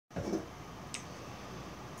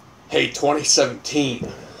Hey, 2017.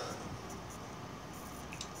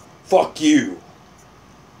 Fuck you.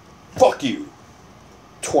 Fuck you.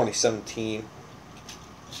 2017.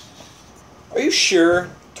 Are you sure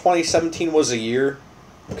 2017 was a year?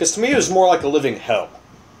 Because to me it was more like a living hell.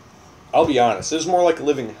 I'll be honest, it was more like a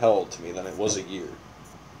living hell to me than it was a year.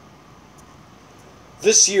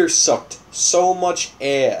 This year sucked so much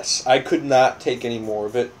ass. I could not take any more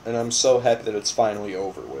of it, and I'm so happy that it's finally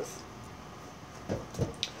over with.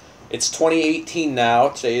 It's 2018 now.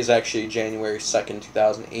 Today is actually January 2nd,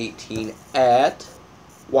 2018 at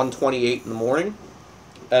 1:28 in the morning,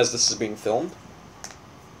 as this is being filmed.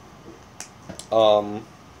 I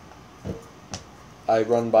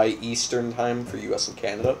run by Eastern time for US and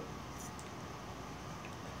Canada.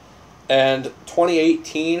 And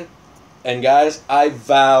 2018, and guys, I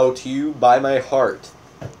vow to you by my heart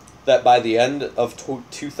that by the end of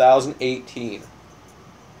 2018,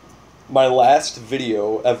 my last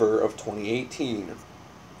video ever of 2018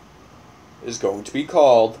 is going to be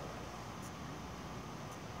called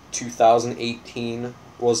 2018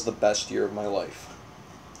 was the best year of my life.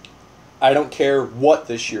 I don't care what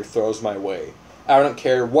this year throws my way. I don't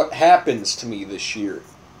care what happens to me this year.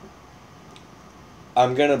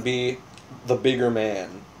 I'm gonna be the bigger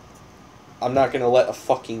man. I'm not gonna let a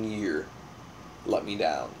fucking year let me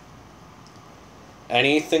down.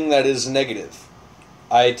 Anything that is negative,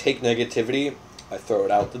 I take negativity, I throw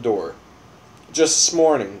it out the door. Just this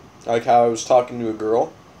morning, like how I was talking to a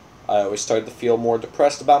girl, I always started to feel more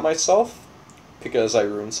depressed about myself because I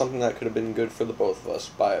ruined something that could have been good for the both of us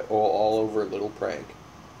by all over a little prank.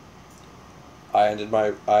 I ended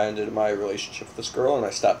my relationship with this girl, and I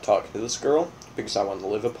stopped talking to this girl because I wanted to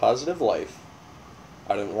live a positive life.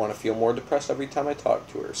 I didn't want to feel more depressed every time I talked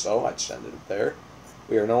to her, so I just ended it there.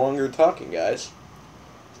 We are no longer talking, guys.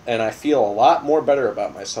 And I feel a lot more better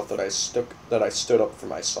about myself that I stood up for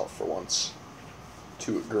myself for once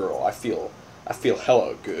to a girl. I feel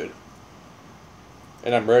hella good.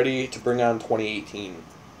 And I'm ready to bring on 2018.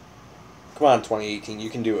 Come on, 2018, you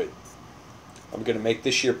can do it. I'm going to make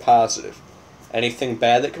this year positive. Anything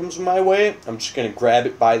bad that comes my way, I'm just going to grab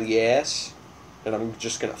it by the ass, and I'm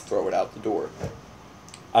just going to throw it out the door.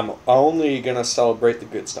 I'm only going to celebrate the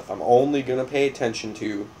good stuff. I'm only going to pay attention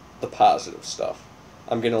to the positive stuff.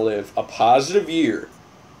 I'm going to live a positive year,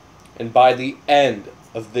 and by the end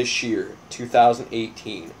of this year,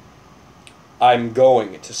 2018, I'm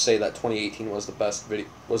going to say that 2018 was the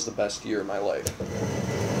best year of my life.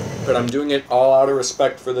 But I'm doing it all out of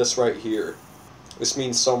respect for this right here. This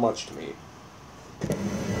means so much to me.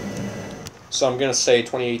 So I'm going to say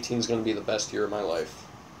 2018 is going to be the best year of my life.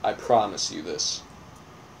 I promise you this.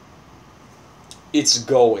 It's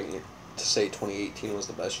going to say 2018 was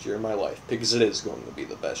the best year of my life, because it is going to be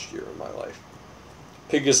the best year of my life.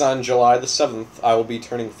 Because on July the 7th, I will be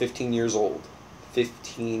turning 15 years old.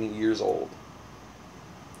 15 years old.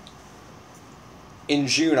 In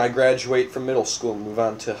June, I graduate from middle school and move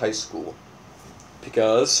on to high school.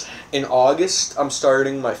 Because in August, I'm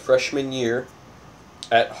starting my freshman year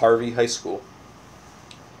at Harvey High School.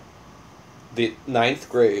 The 9th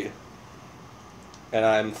grade. And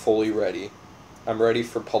I'm fully ready. I'm ready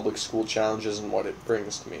for public school challenges and what it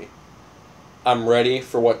brings to me. I'm ready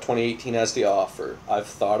for what 2018 has to offer. I've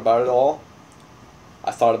thought about it all. I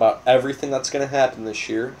thought about everything that's going to happen this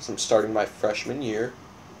year. So I'm starting my freshman year.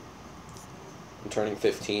 I'm turning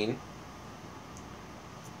 15.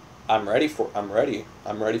 I'm ready for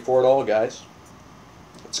it all, guys.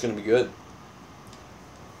 It's going to be good.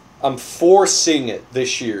 I'm forcing it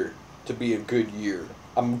this year to be a good year.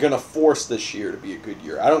 I'm going to force this year to be a good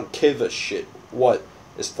year. I don't give a shit what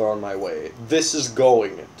is thrown my way. This is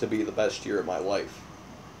going to be the best year of my life.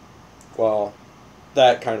 Well,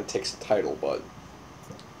 that kind of takes the title, but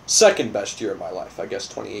second best year of my life, I guess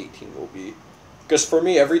 2018 will be. Because for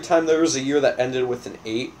me, every time there was a year that ended with an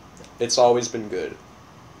 8, it's always been good.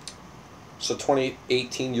 So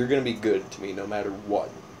 2018, you're going to be good to me no matter what.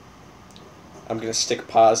 I'm going to stick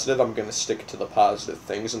positive. I'm going to stick to the positive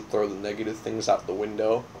things and throw the negative things out the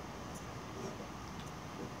window.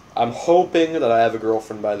 I'm hoping that I have a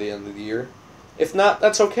girlfriend by the end of the year. If not,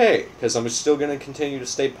 that's okay, because I'm still going to continue to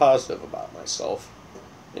stay positive about myself.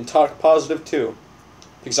 And talk positive too.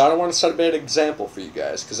 Because I don't want to set a bad example for you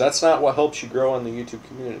guys, because that's not what helps you grow in the YouTube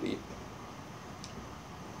community.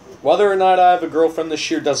 Whether or not I have a girlfriend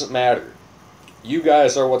this year doesn't matter. You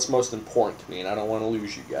guys are what's most important to me, and I don't want to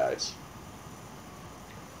lose you guys.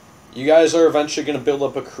 You guys are eventually going to build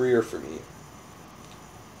up a career for me.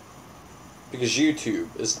 Because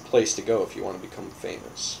YouTube is the place to go if you want to become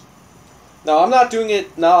famous. Now, I'm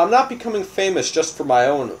not becoming famous just for my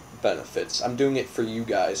own benefits. I'm doing it for you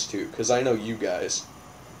guys, too, because I know you guys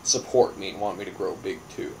support me and want me to grow big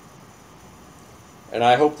too. And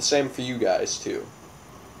I hope the same for you guys too.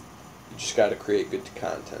 You just gotta create good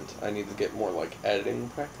content. I need to get more like editing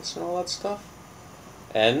practice and all that stuff.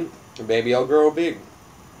 And maybe I'll grow big.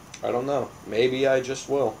 I don't know. Maybe I just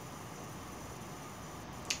will.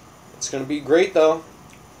 It's gonna be great though.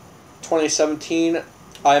 2017,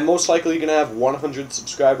 I'm most likely gonna have 100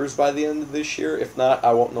 subscribers by the end of this year. If not,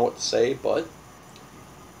 I won't know what to say, but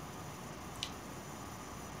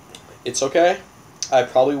it's okay. I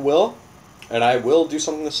probably will. And I will do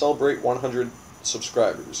something to celebrate 100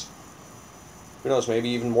 subscribers. Who knows, maybe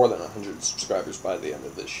even more than 100 subscribers by the end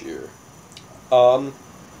of this year.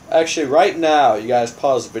 Actually, right now, you guys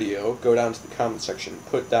pause the video, go down to the comment section,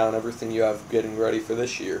 put down everything you have getting ready for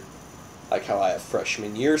this year. Like how I have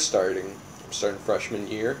freshman year starting. I'm starting freshman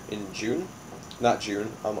year in June. Not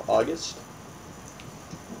June, August.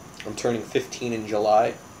 I'm turning 15 in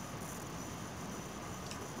July.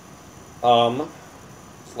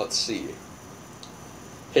 Let's see.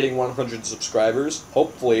 Hitting 100 subscribers,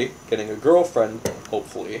 hopefully getting a girlfriend,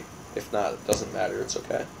 hopefully. If not, it doesn't matter, it's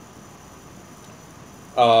okay.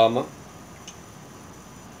 And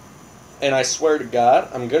I swear to God,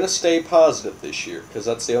 I'm going to stay positive this year, because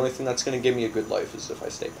that's the only thing that's going to give me a good life, is if I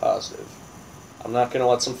stay positive. I'm not going to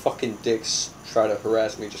let some fucking dicks try to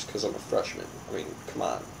harass me just because I'm a freshman. I mean, come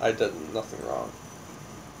on, I did nothing wrong.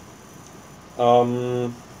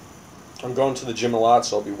 I'm going to the gym a lot,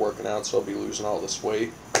 so I'll be working out, so I'll be losing all this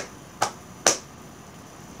weight.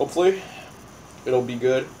 Hopefully, it'll be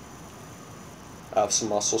good. I have some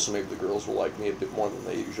muscle, so maybe the girls will like me a bit more than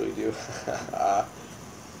they usually do.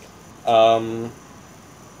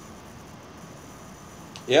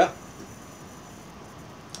 Yeah.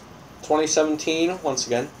 2017, once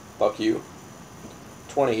again, fuck you.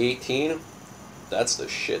 2018, that's the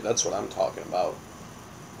shit, that's what I'm talking about.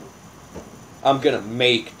 I'm gonna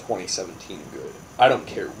make 2017 good. I don't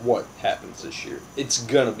care what happens this year. It's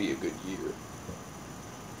gonna be a good year.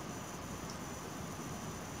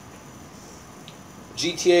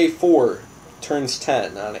 GTA 4 turns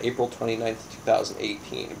 10 on April 29th,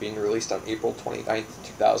 2018. Being released on April 29th,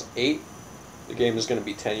 2008. The game is going to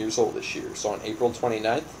be 10 years old this year. So on April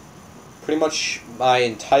 29th, pretty much my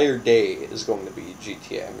entire day is going to be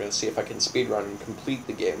GTA. I'm going to see if I can speedrun and complete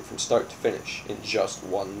the game from start to finish in just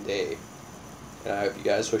one day. And I hope you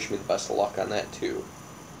guys wish me the best of luck on that too.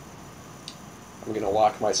 I'm going to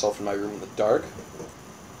lock myself in my room in the dark.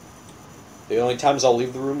 The only times I'll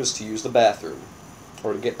leave the room is to use the bathroom.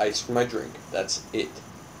 Or to get ice for my drink. That's it.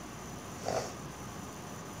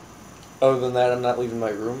 Other than that, I'm not leaving my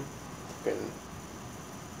room. Fucking...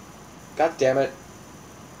 God damn it.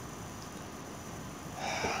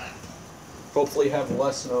 Hopefully have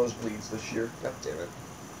less nosebleeds this year. God damn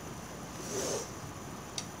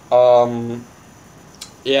it.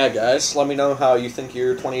 Yeah, guys, let me know how you think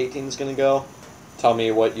your 2018 is going to go. Tell me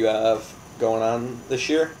what you have going on this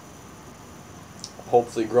year.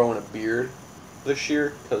 Hopefully growing a beard this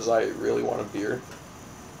year, because I really want a beard.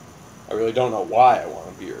 I really don't know why I want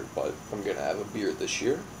a beard, but I'm going to have a beard this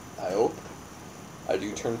year, I hope. I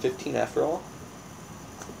do turn 15 after all.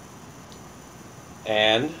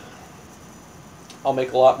 And I'll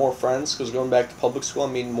make a lot more friends, because going back to public school,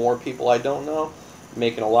 I'm meeting more people I don't know,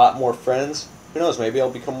 making a lot more friends. Who knows, maybe I'll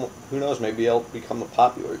become a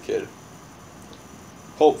popular kid.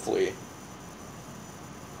 Hopefully.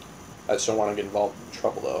 I just don't want to get involved in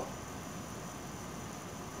trouble, though.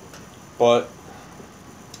 But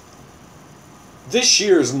this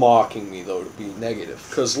year is mocking me, though, to be negative.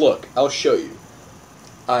 Because, look, I'll show you.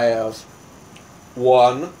 I have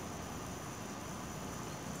 1,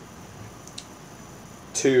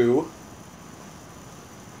 2,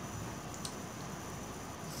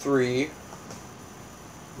 3,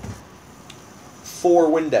 4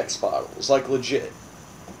 Windex bottles. Like, legit.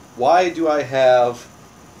 Why do I have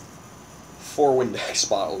 4 Windex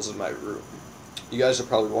bottles in my room? You guys are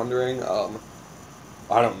probably wondering. I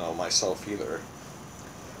don't know myself either.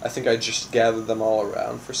 I think I just gathered them all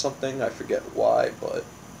around for something. I forget why, but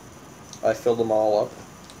I filled them all up,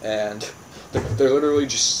 and they're literally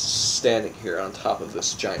just standing here on top of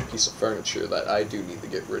this giant piece of furniture that I do need to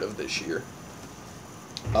get rid of this year.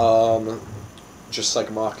 Just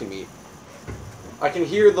like mocking me. I can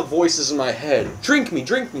hear the voices in my head. Drink me,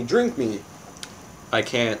 drink me, drink me. I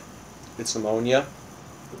can't. It's pneumonia.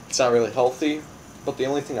 It's not really healthy. But the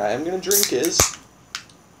only thing I am going to drink is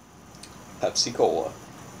Pepsi Cola.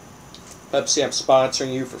 Pepsi, I'm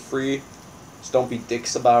sponsoring you for free. Just don't be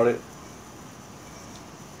dicks about it.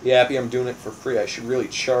 Be happy I'm doing it for free. I should really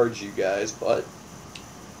charge you guys, but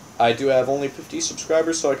I do have only 50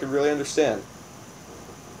 subscribers, so I can really understand.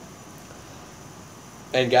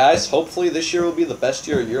 And guys, hopefully this year will be the best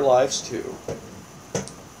year of your lives too.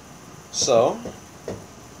 So,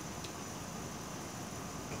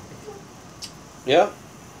 yeah.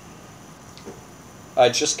 I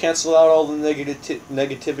just canceled out all the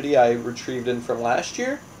negativity I retrieved in from last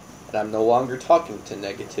year, and I'm no longer talking to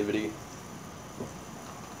negativity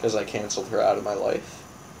because I canceled her out of my life.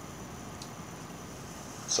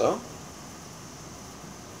 So,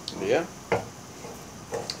 yeah.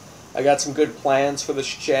 I got some good plans for this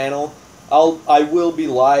channel. I will be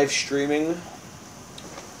live streaming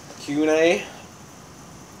Q&A.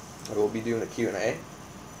 I will be doing a Q&A.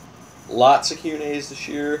 Lots of Q&As this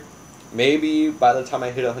year. Maybe by the time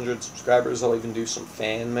I hit 100 subscribers, I'll even do some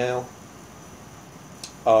fan mail.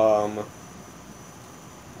 More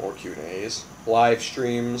Q&As. Live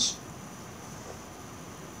streams.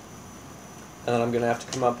 And then I'm going to have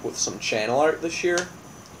to come up with some channel art this year.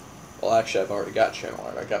 Well, actually, I've already got channel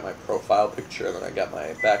art. I got my profile picture, and then I got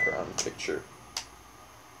my background picture.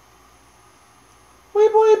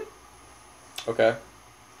 Weep, weep. Okay.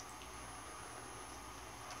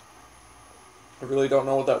 I really don't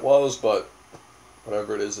know what that was, but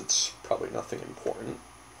whatever it is, it's probably nothing important.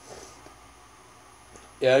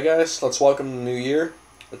 Yeah, guys, let's welcome the new year.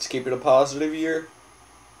 Let's keep it a positive year.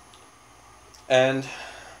 And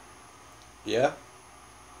yeah.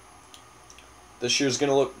 This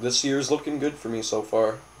year's looking good for me so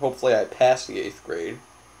far. Hopefully I pass the 8th grade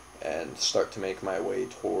and start to make my way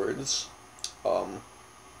towards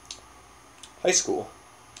high school.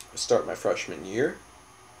 I start my freshman year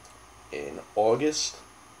in August.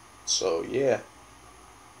 So yeah.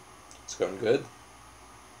 It's going good.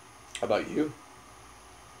 How about you?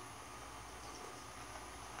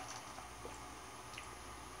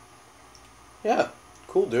 Yeah.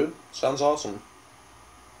 Cool, dude. Sounds awesome.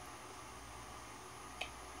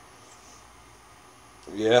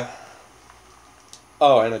 Yeah.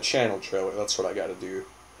 Oh, and a channel trailer. That's what I gotta do.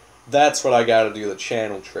 That's what I gotta do, the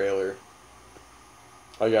channel trailer.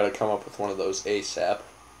 I gotta come up with one of those ASAP.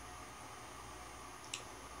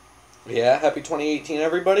 Yeah, happy 2018,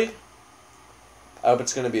 everybody. I hope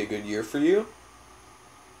it's gonna be a good year for you.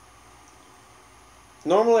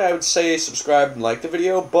 Normally I would say subscribe and like the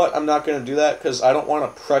video, but I'm not gonna do that because I don't want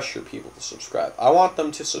to pressure people to subscribe. I want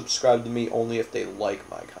them to subscribe to me only if they like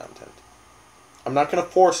my content. I'm not going to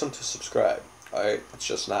force them to subscribe. Alright? It's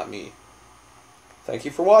just not me. Thank you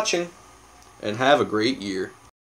for watching, and have a great year.